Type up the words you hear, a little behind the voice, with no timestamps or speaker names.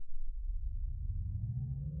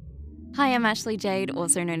Hi, I'm Ashley Jade,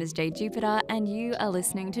 also known as Jade Jupiter, and you are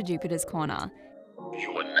listening to Jupiter's Corner.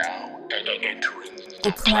 You are now entering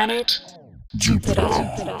The planet Jupiter.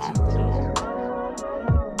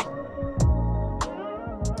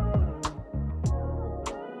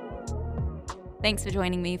 Thanks for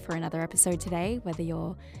joining me for another episode today, whether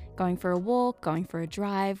you're going for a walk, going for a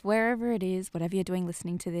drive, wherever it is, whatever you're doing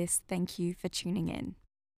listening to this, thank you for tuning in.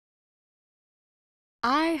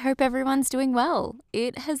 I hope everyone's doing well.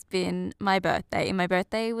 It has been my birthday. My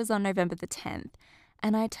birthday was on November the 10th,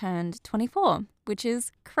 and I turned 24, which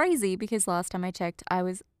is crazy because last time I checked, I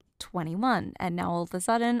was 21, and now all of a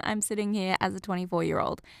sudden I'm sitting here as a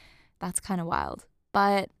 24-year-old. That's kind of wild.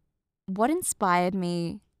 But what inspired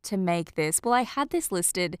me to make this? Well, I had this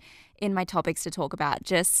listed in my topics to talk about,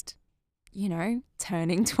 just,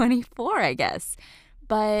 turning 24, I guess.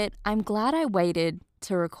 But I'm glad I waited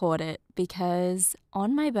to record it because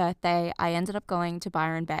on my birthday, I ended up going to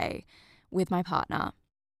Byron Bay with my partner.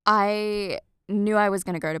 I knew I was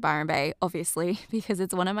going to go to Byron Bay, obviously, because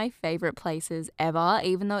it's one of my favorite places ever,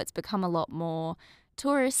 even though it's become a lot more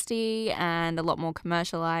touristy and a lot more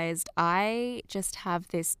commercialized. I just have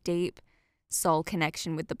this deep soul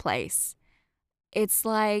connection with the place. It's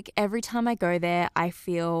like every time I go there, I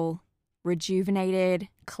feel rejuvenated,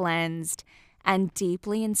 cleansed, and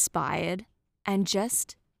deeply inspired and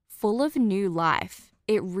just full of new life.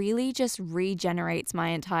 It really just regenerates my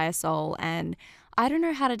entire soul, and I don't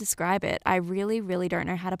know how to describe it. I really, really don't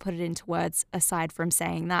know how to put it into words aside from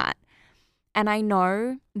saying that. And I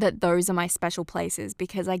know that those are my special places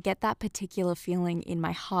because I get that particular feeling in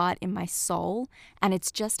my heart, in my soul, and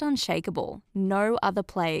it's just unshakable. No other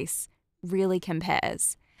place really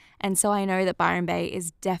compares. And so I know that Byron Bay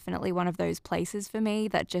is definitely one of those places for me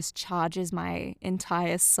that just charges my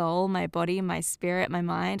entire soul, my body, my spirit, my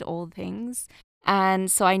mind, all things.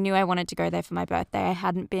 And so I knew I wanted to go there for my birthday. I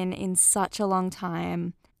hadn't been in such a long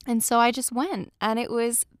time. And so I just went, and it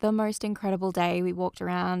was the most incredible day. We walked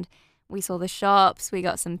around, we saw the shops, we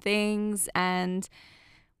got some things, and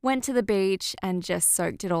went to the beach and just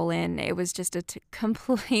soaked it all in. It was just a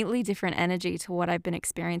completely different energy to what I've been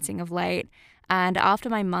experiencing of late. And after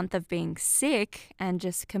my month of being sick and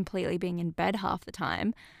just completely being in bed half the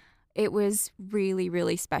time, it was really,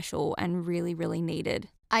 really special and really, really needed.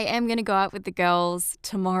 I am going to go out with the girls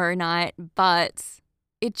tomorrow night, but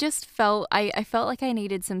it just I felt like I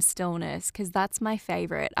needed some stillness because that's my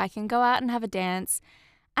favorite. I can go out and have a dance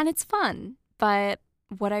and it's fun, but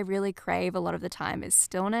what I really crave a lot of the time is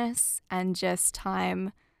stillness and just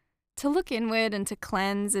time to look inward and to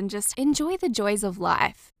cleanse and just enjoy the joys of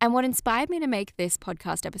life. And what inspired me to make this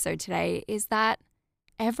podcast episode today is that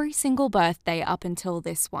every single birthday up until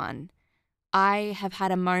this one, I have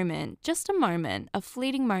had a moment, just a moment, a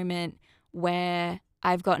fleeting moment where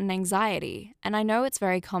I've gotten anxiety. And I know it's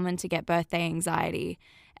very common to get birthday anxiety.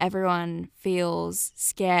 Everyone feels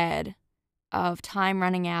scared of time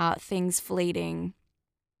running out, things fleeting.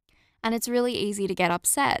 And it's really easy to get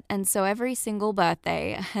upset. And so every single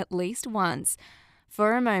birthday, at least once,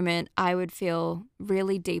 for a moment, I would feel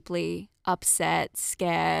really deeply upset,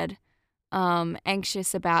 scared,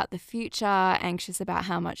 anxious about the future, anxious about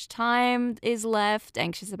how much time is left,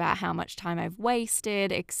 anxious about how much time I've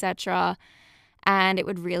wasted, etc. And it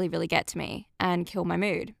would really, really get to me and kill my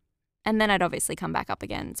mood. And then I'd obviously come back up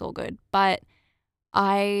again. It's all good. But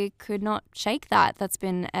I could not shake that. That's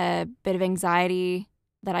been a bit of anxiety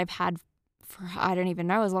that I've had for, I don't even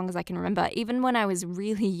know, as long as I can remember. Even when I was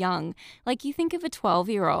really young, like you think of a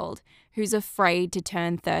 12-year-old who's afraid to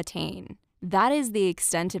turn 13. That is the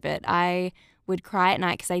extent of it. I would cry at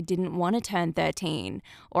night because I didn't want to turn 13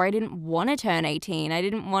 or I didn't want to turn 18. I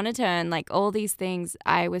didn't want to turn like all these things.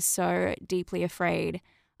 I was so deeply afraid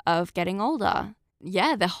of getting older.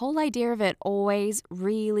 Yeah, the whole idea of it always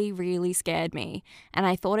really, really scared me. And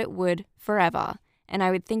I thought it would forever. And I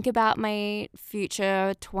would think about my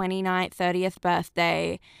future 29th, 30th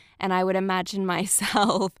birthday, and I would imagine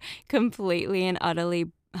myself completely and utterly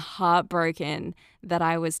heartbroken that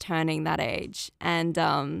I was turning that age.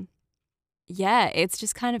 And yeah, it's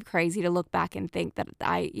just kind of crazy to look back and think that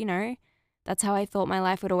that's how I thought my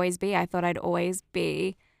life would always be. I thought I'd always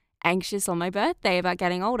be anxious on my birthday about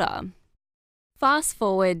getting older. Fast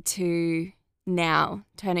forward to now,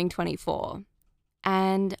 turning 24.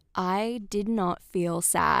 And I did not feel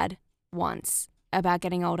sad once about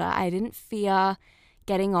getting older. I didn't fear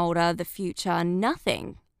getting older, the future,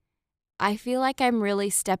 nothing. I feel like I'm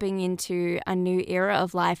really stepping into a new era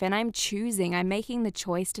of life and I'm making the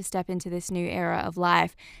choice to step into this new era of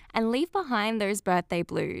life and leave behind those birthday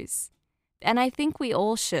blues. And I think we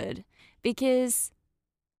all should, because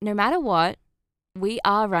no matter what, we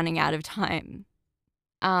are running out of time.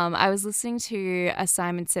 I was listening to a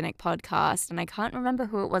Simon Sinek podcast, and I can't remember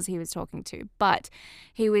who it was he was talking to, but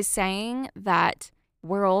he was saying that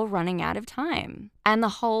we're all running out of time. And the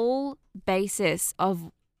whole basis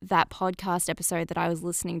of that podcast episode that I was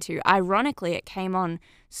listening to, ironically, it came on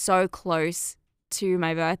so close to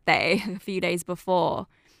my birthday a few days before.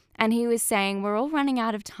 And he was saying we're all running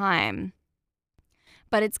out of time.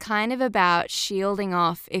 But it's kind of about shielding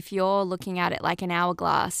off. If you're looking at it like an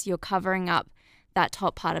hourglass, you're covering up that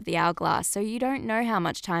top part of the hourglass so you don't know how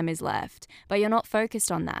much time is left, but you're not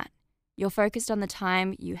focused on that. You're focused on the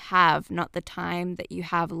time you have, not the time that you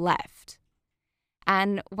have left.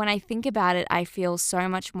 And when I think about it, I feel so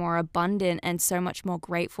much more abundant and so much more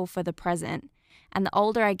grateful for the present. And the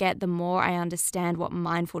older I get, the more I understand what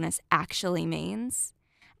mindfulness actually means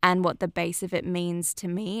and what the base of it means to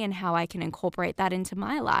me and how I can incorporate that into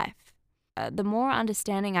my life. The more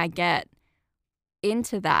understanding I get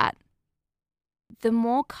into that, the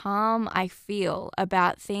more calm I feel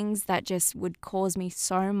about things that just would cause me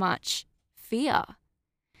so much fear.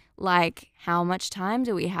 Like, how much time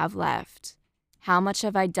do we have left? How much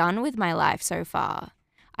have I done with my life so far?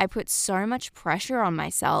 I put so much pressure on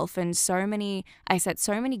myself and I set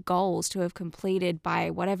so many goals to have completed by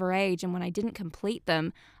whatever age, and when I didn't complete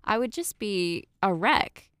them, I would just be a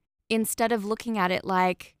wreck. Instead of looking at it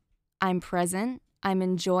like I'm present, I'm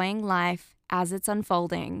enjoying life as it's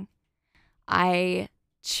unfolding. I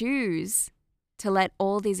choose to let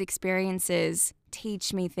all these experiences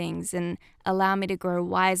teach me things and allow me to grow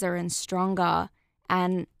wiser and stronger.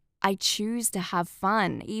 And I choose to have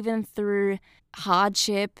fun, even through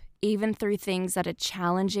hardship, even through things that are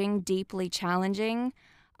challenging, deeply challenging.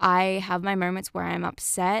 I have my moments where I'm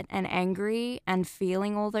upset and angry and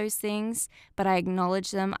feeling all those things, but I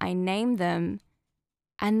acknowledge them, I name them.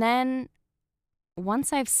 And then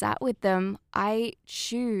once I've sat with them, I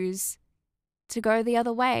choose to go the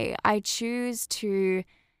other way. I choose to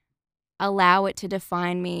allow it to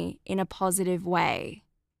define me in a positive way,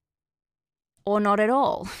 or not at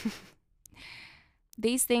all.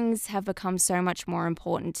 These things have become so much more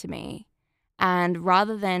important to me. And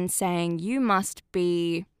rather than saying you must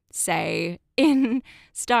be, say,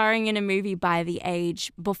 starring in a movie by the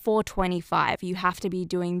age before 25, you have to be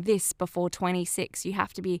doing this before 26, you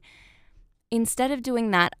have to be, instead of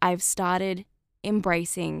doing that, I've started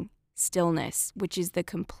embracing stillness, which is the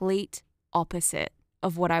complete opposite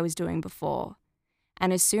of what I was doing before.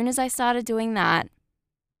 And as soon as I started doing that,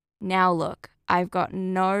 now look, I've got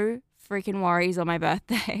no freaking worries on my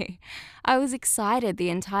birthday. I was excited the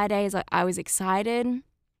entire day. I was excited.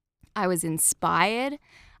 I was inspired.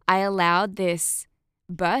 I allowed this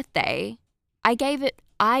birthday, I gave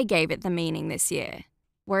it the meaning this year.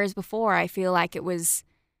 Whereas before, I feel like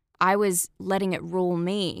I was letting it rule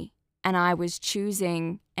me, and I was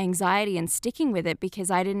choosing anxiety and sticking with it because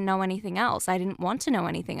I didn't know anything else. I didn't want to know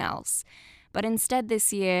anything else. But instead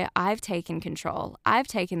this year, I've taken control. I've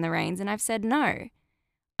taken the reins and I've said, no,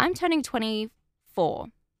 I'm turning 24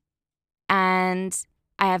 and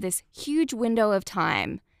I have this huge window of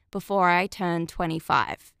time before I turn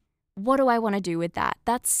 25. What do I want to do with that?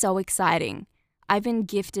 That's so exciting. I've been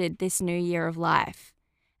gifted this new year of life.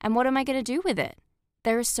 And what am I going to do with it?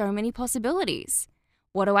 There are so many possibilities.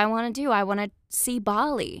 What do I want to do? I want to see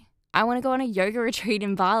Bali. I want to go on a yoga retreat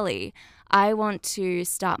in Bali. I want to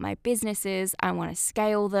start my businesses. I want to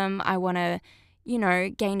scale them. I want to,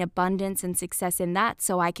 gain abundance and success in that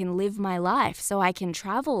so I can live my life, so I can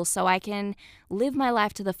travel, so I can live my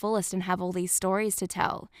life to the fullest and have all these stories to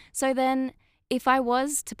tell. So then if I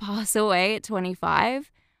was to pass away at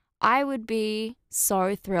 25, I would be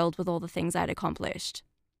so thrilled with all the things I'd accomplished.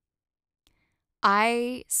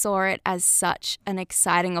 I saw it as such an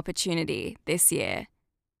exciting opportunity this year.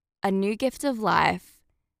 A new gift of life,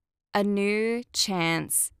 a new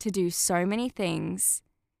chance to do so many things.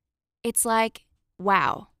 It's like,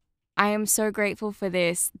 wow, I am so grateful for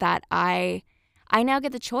this that I now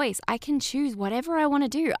get the choice. I can choose whatever I want to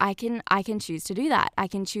do. I can choose to do that. I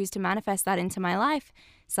can choose to manifest that into my life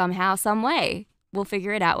somehow, some way. We'll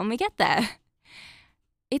figure it out when we get there.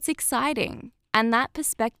 It's exciting. And that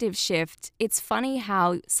perspective shift, it's funny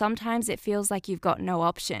how sometimes it feels like you've got no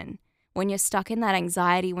option. When you're stuck in that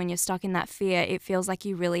anxiety, when you're stuck in that fear, it feels like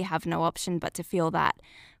you really have no option but to feel that.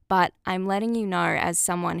 But I'm letting you know, as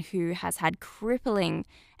someone who has had crippling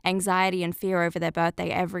anxiety and fear over their birthday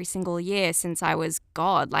every single year since I was,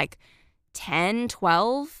 10,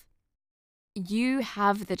 12, you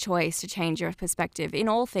have the choice to change your perspective in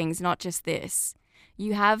all things, not just this.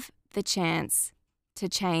 You have the chance to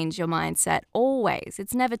change your mindset always.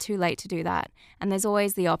 It's never too late to do that. And there's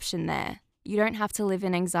always the option there. You don't have to live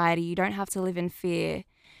in anxiety. You don't have to live in fear.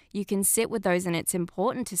 you can sit with those, and it's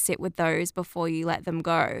important to sit with those before you let them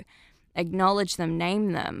go. Acknowledge them,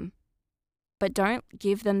 name them, but don't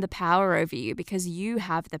give them the power over you, because you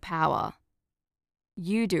have the power.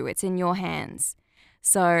 You do. It's in your hands.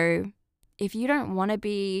 So if you don't want to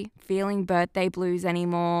be feeling birthday blues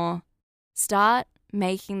anymore, start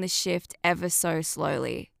making the shift ever so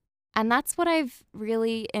slowly. And that's what I've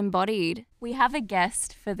really embodied. We have a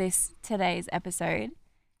guest for today's episode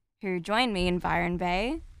who joined me in Byron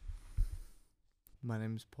Bay. My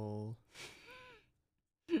name's Paul.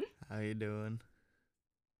 How you doing?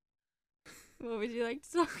 What would you like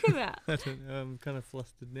to talk about? I don't know. I'm kind of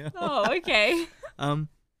flustered now. Oh, okay. Because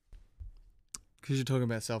you're talking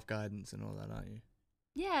about self-guidance and all that, aren't you?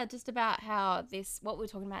 Yeah, just about how what we were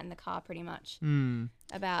talking about in the car pretty much.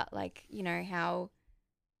 About like, how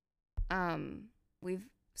we've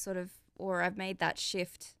sort of, or I've made that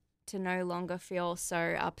shift to no longer feel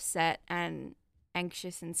so upset and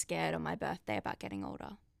anxious and scared on my birthday about getting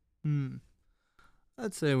older.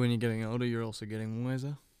 I'd say when you're getting older, you're also getting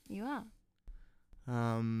wiser. You are.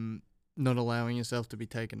 Not allowing yourself to be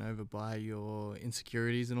taken over by your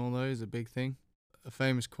insecurities and all those, a big thing. A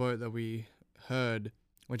famous quote that we heard,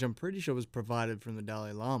 which I'm pretty sure was provided from the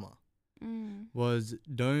Dalai Lama, was,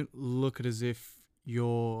 don't look at it as if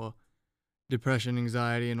your depression,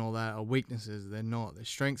 anxiety, and all that are weaknesses. They're not. They're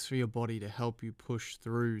strengths for your body to help you push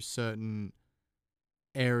through certain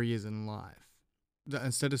areas in life.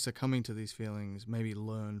 Instead of succumbing to these feelings, maybe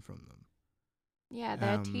learn from them. Yeah,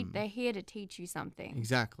 they're here to teach you something.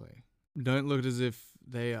 Exactly. Don't look at it as if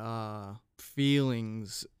they are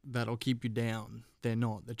feelings that'll keep you down. They're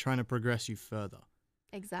not. They're trying to progress you further.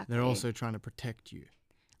 Exactly. They're also trying to protect you.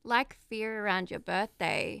 Like fear around your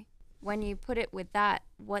birthday, when you put it with that,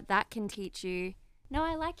 what that can teach you, no,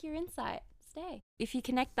 I like your insight, stay. If you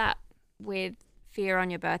connect that with fear on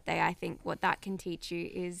your birthday, I think what that can teach you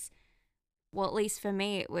is, well, at least for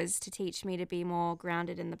me, it was to teach me to be more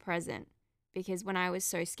grounded in the present. Because when I was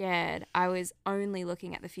so scared, I was only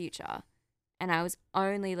looking at the future, and I was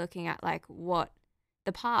only looking at like what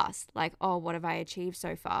the past, like, oh, what have I achieved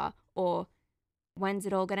so far? Or when's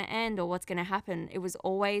it all going to end, or what's going to happen? It was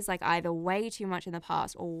always like either way too much in the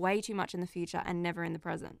past or way too much in the future and never in the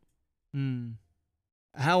present.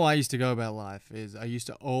 How I used to go about life is I used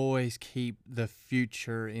to always keep the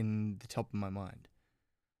future in the top of my mind.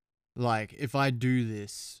 Like, if I do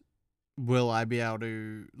this, will I be able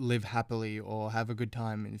to live happily or have a good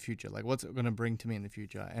time in the future? Like, what's it going to bring to me in the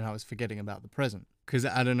future? And I was forgetting about the present. Because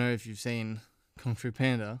I don't know if you've seen Kung Fu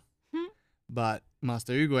Panda, but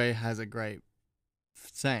Master Oogway has a great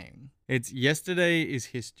saying. It's, yesterday is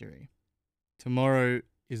history, tomorrow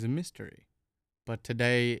is a mystery, but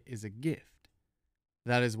today is a gift.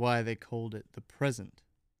 That is why they called it the present.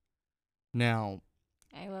 Now,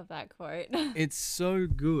 I love that quote. it's so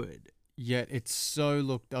good, yet it's so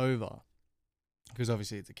looked over, because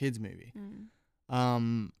obviously it's a kid's movie.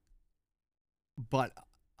 But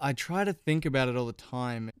I try to think about it all the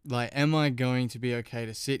time. Like, am I going to be okay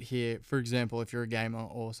to sit here, for example, if you're a gamer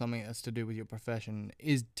or something that's to do with your profession,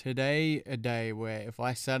 is today a day where if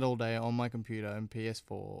I sat all day on my computer and PS4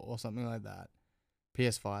 or something like that,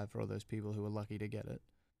 PS5 for all those people who are lucky to get it,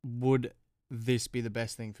 would this be the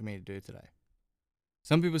best thing for me to do today?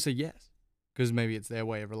 Some people say yes, because maybe it's their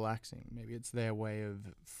way of relaxing. Maybe it's their way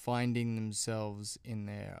of finding themselves in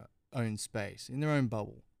their own space, in their own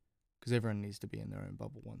bubble, because everyone needs to be in their own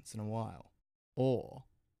bubble once in a while. Or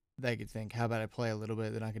they could think, how about I play a little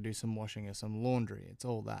bit, then I could do some washing or some laundry. It's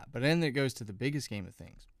all that. But then it goes to the bigger scheme of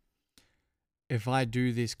things. If I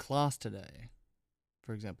do this class today,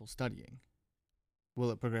 for example, studying, will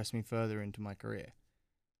it progress me further into my career?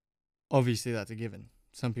 Obviously, that's a given.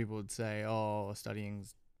 Some people would say, oh,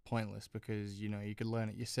 studying's pointless because, you could learn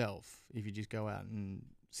it yourself if you just go out and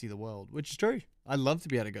see the world, which is true. I'd love to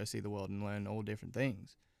be able to go see the world and learn all different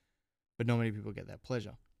things, but not many people get that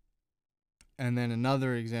pleasure. And then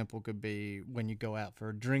another example could be when you go out for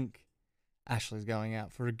a drink. Ashley's going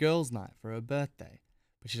out for a girls' night for her birthday,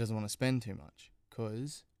 but she doesn't want to spend too much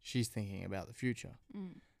because she's thinking about the future.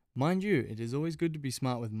 Mind you, it is always good to be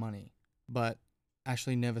smart with money, but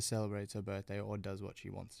Ashley never celebrates her birthday or does what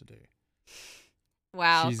she wants to do.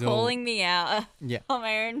 Wow, calling me out on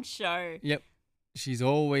my own show. Yep. She's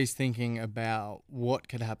always thinking about what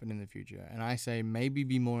could happen in the future. And I say maybe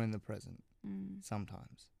be more in the present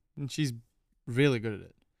sometimes. And she's really good at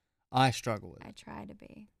it. I struggle with it. I try to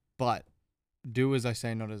be. But do as I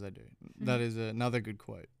say, not as I do. That is another good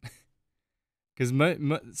quote. Because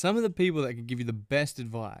some of the people that can give you the best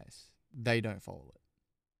advice, they don't follow it.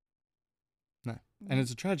 No. And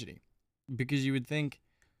it's a tragedy. Because you would think,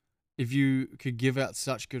 if you could give out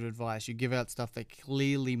such good advice, you give out stuff that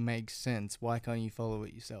clearly makes sense, why can't you follow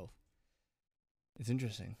it yourself? It's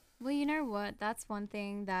interesting. Well, you know what? That's one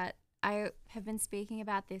thing that I have been speaking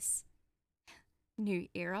about, this new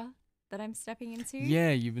era that I'm stepping into.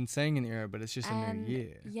 Yeah, you've been saying an era, but it's just a And new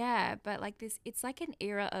year. yeah, but like this, it's like an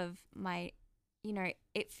era of my,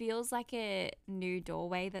 it feels like a new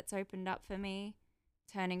doorway that's opened up for me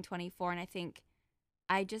turning 24. And I think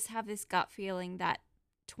I just have this gut feeling that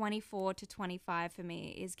 24 to 25 for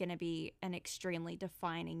me is going to be an extremely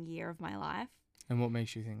defining year of my life. And what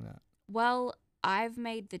makes you think that? Well, I've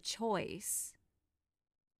made the choice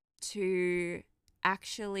to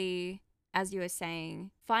actually, as you were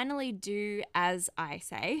saying, finally do as I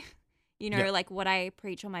say. Yep. Like what I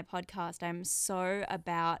preach on my podcast, I'm so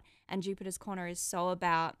about, and Jupiter's Corner is so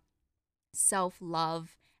about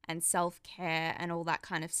self-love and self-care and all that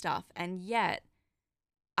kind of stuff. And yet,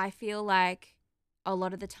 I feel like a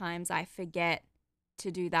lot of the times I forget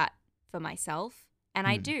to do that for myself. And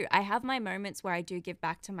I do. I have my moments where I do give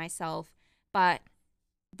back to myself, but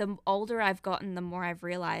the older I've gotten, the more I've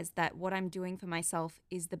realized that what I'm doing for myself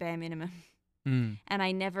is the bare minimum. Mm. And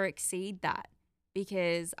I never exceed that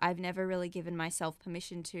because I've never really given myself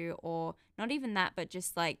permission to, or not even that, but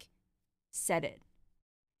just like said it.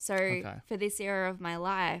 So for this era of my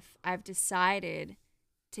life, I've decided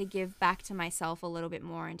to give back to myself a little bit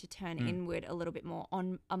more and to turn inward a little bit more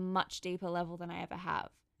on a much deeper level than I ever have.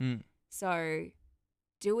 So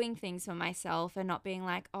doing things for myself and not being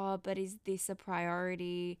like, oh, but is this a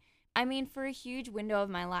priority? I mean, for a huge window of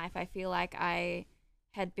my life, I feel like I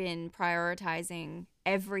had been prioritizing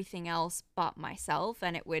everything else but myself,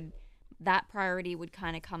 and that priority would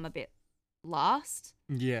kind of come a bit last.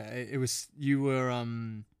 Yeah, it was, you were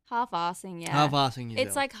half-assing, yeah. Half-assing yourself.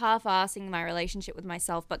 It's like half-assing my relationship with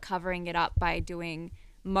myself, but covering it up by doing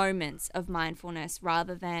moments of mindfulness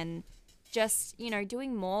rather than just,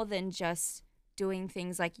 doing more than just doing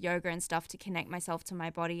things like yoga and stuff to connect myself to my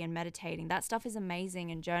body and meditating. That stuff is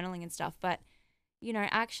amazing, and journaling and stuff, but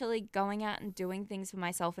actually going out and doing things for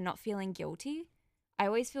myself and not feeling guilty. I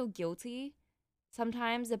always feel guilty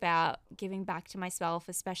sometimes about giving back to myself,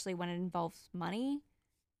 especially when it involves money.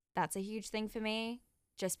 That's a huge thing for me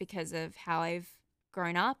just because of how I've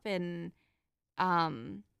grown up. And I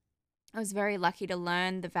was very lucky to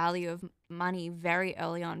learn the value of money very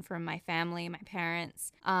early on from my family, my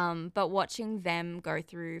parents. But watching them go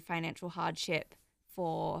through financial hardship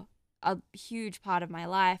for a huge part of my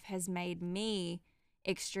life has made me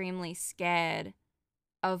extremely scared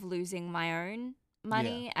of losing my own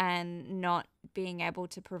money and not being able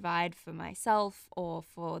to provide for myself or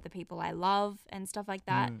for the people I love and stuff like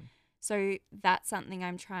that. So that's something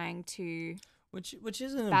I'm trying to which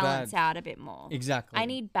isn't balance out a bit more. Exactly. I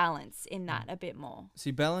need balance in that a bit more. See,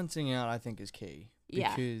 balancing out I think is key.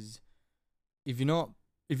 Yeah. Because if you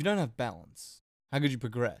don't have balance, how could you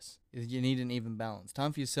progress? You need an even balance.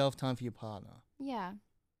 Time for yourself, time for your partner. Yeah.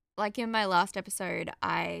 Like in my last episode,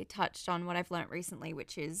 I touched on what I've learnt recently,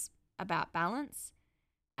 which is about balance.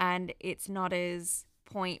 And it's not as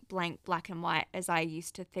point blank black and white as I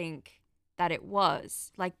used to think that it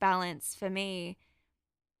was. Like balance for me,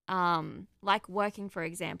 like working, for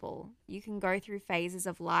example, you can go through phases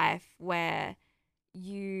of life where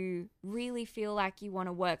you really feel like you want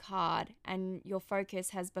to work hard and your focus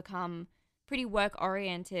has become pretty work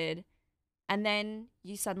oriented. And then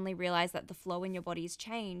you suddenly realize that the flow in your body's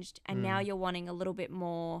changed and now you're wanting a little bit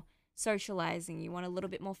more socializing. You want a little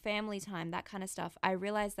bit more family time, that kind of stuff. I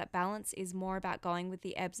realized that balance is more about going with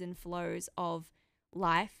the ebbs and flows of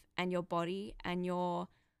life and your body and your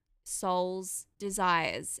soul's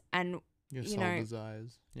desires and Your soul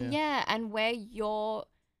desires. Yeah. Yeah, and where you're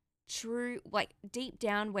true, like deep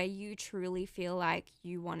down where you truly feel like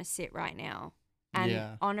you want to sit right now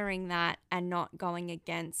and honoring that and not going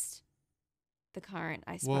against the current,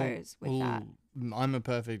 I suppose, with that. I'm a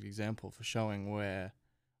perfect example for showing where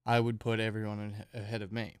I would put everyone ahead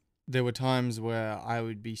of me. There were times where I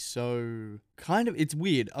would be so it's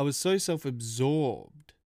weird. I was so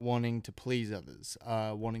self-absorbed wanting to please others,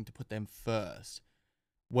 wanting to put them first,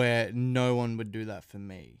 where no one would do that for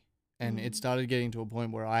me. And it started getting to a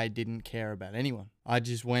point where I didn't care about anyone. I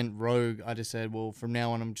just went rogue. I just said, well, from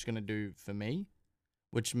now on, I'm just going to do for me,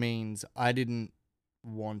 which means I didn't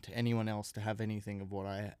want anyone else to have anything of what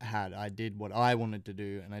I had. I did what I wanted to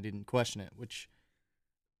do and I didn't question it, which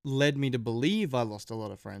led me to believe I lost a lot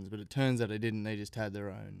of friends, but it turns out I didn't. They just had their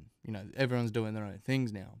own, everyone's doing their own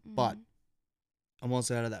things now. But I'm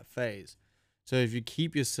also out of that phase. So if you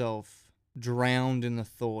keep yourself drowned in the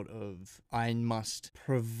thought of I must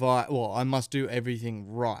do everything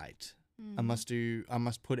right, I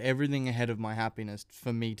must put everything ahead of my happiness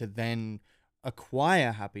for me to then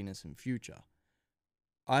acquire happiness in future.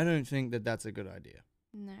 I don't think that that's a good idea.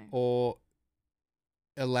 No. Or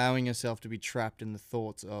allowing yourself to be trapped in the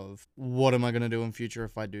thoughts of, what am I going to do in future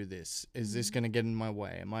if I do this? Is this going to get in my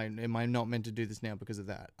way? Am I not meant to do this now because of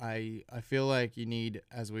that? I feel like you need,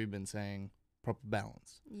 as we've been saying, proper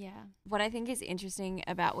balance. Yeah. What I think is interesting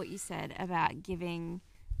about what you said about giving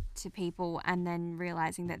to people and then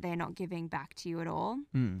realizing that they're not giving back to you at all.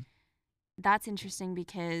 That's interesting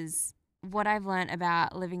because what I've learned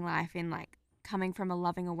about living life in like coming from a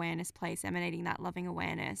loving awareness place, emanating that loving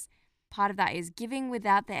awareness, part of that is giving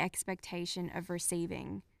without the expectation of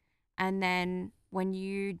receiving. And then when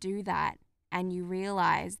you do that and you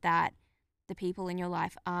realize that the people in your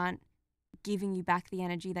life aren't giving you back the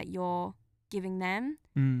energy that you're giving them,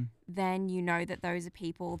 then you know that those are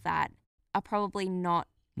people that are probably not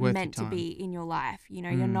Worth meant your to be in your life. You know,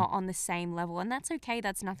 you're not on the same level, and that's okay.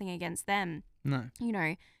 That's nothing against them. No. You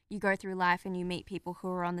know, you go through life and you meet people who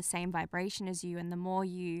are on the same vibration as you, and the more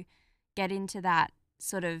you get into that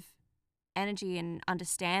sort of energy and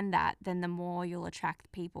understand that, then the more you'll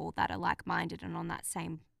attract people that are like-minded and on that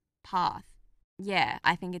same path. Yeah,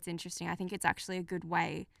 I think it's interesting. I think it's actually a good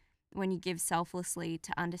way when you give selflessly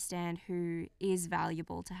to understand who is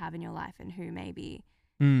valuable to have in your life and who maybe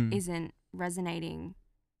isn't resonating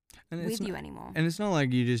with you anymore. And it's not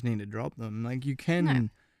like you just need to drop them. Like, you can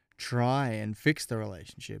try and fix the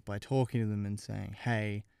relationship by talking to them and saying,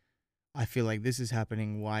 hey, I feel like this is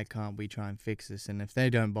happening. Why can't we try and fix this? And if they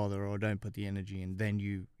don't bother or don't put the energy in, then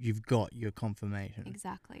you've got your confirmation.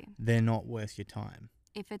 Exactly. They're not worth your time.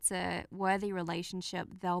 If it's a worthy relationship,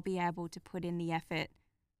 they'll be able to put in the effort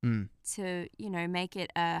to, you know, make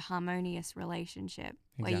it a harmonious relationship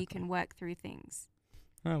where you can work through things.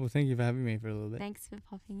 Oh, well, thank you for having me for a little bit. Thanks for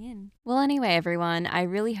popping in. Well, anyway, everyone, I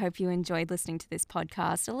really hope you enjoyed listening to this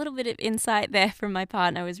podcast. A little bit of insight there from my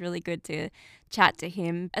partner. It was really good to chat to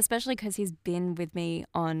him, especially because he's been with me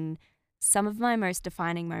on some of my most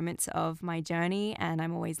defining moments of my journey, and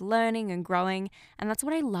I'm always learning and growing. And that's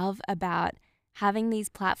what I love about having these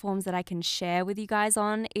platforms that I can share with you guys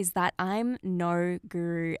on, is that I'm no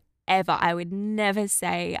guru ever. I would never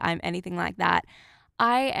say I'm anything like that.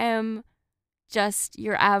 I am just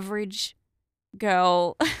your average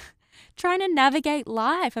girl trying to navigate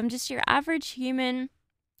life. I'm just your average human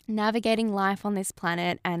navigating life on this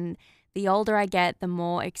planet. And the older I get, the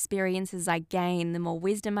more experiences I gain, the more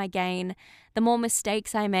wisdom I gain, the more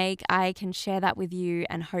mistakes I make. I can share that with you,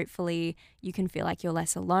 and hopefully you can feel like you're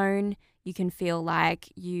less alone. You can feel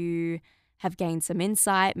like you have gained some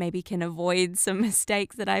insight, maybe can avoid some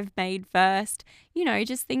mistakes that I've made first, you know,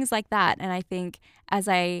 just things like that. And I think, as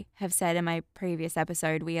I have said in my previous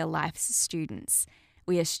episode, we are life's students.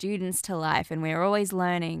 We are students to life, and we're always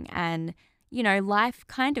learning. And, you know, life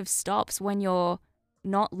kind of stops when you're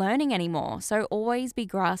not learning anymore. So always be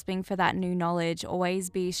grasping for that new knowledge, always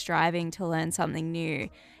be striving to learn something new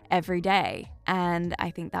every day. And I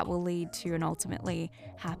think that will lead to an ultimately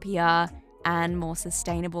happier and more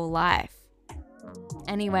sustainable life.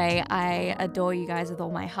 Anyway, I adore you guys with all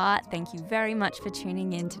my heart. Thank you very much for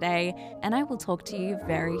tuning in today, and I will talk to you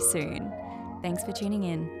very soon. Thanks for tuning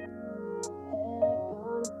in.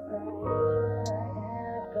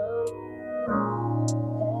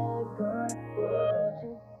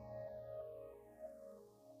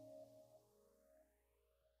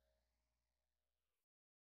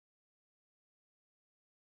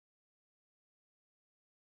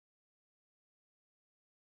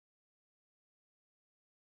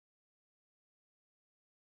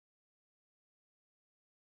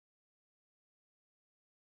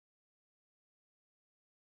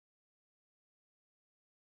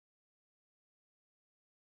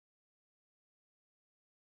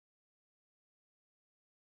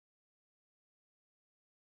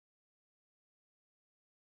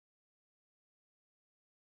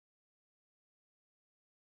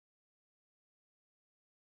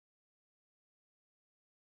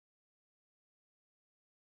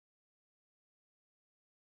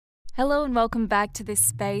 Hello and welcome back to this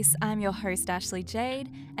space. I'm your host, Ashley Jade,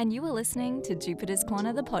 and you are listening to Jupiter's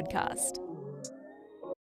Corner, the podcast.